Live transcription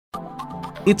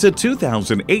It's a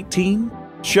 2018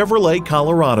 Chevrolet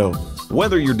Colorado.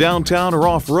 Whether you're downtown or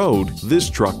off-road,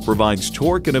 this truck provides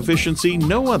torque and efficiency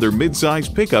no other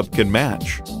midsize pickup can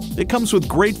match. It comes with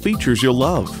great features you'll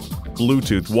love: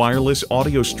 Bluetooth wireless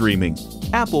audio streaming,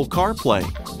 Apple CarPlay,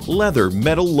 leather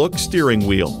metal look steering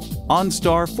wheel,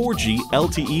 OnStar 4G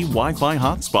LTE Wi-Fi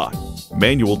hotspot,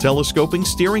 manual telescoping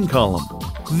steering column,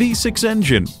 V6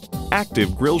 engine,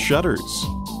 active grille shutters,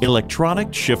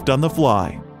 electronic shift on the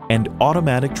fly, and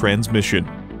automatic transmission.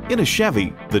 In a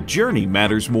Chevy, the journey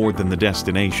matters more than the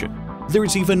destination.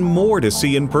 There's even more to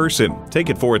see in person. Take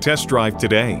it for a test drive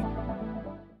today.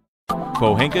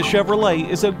 Pohanka Chevrolet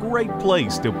is a great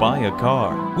place to buy a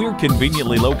car. We're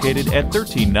conveniently located at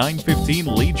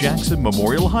 13915 Lee Jackson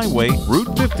Memorial Highway,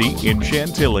 Route 50 in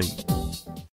Chantilly.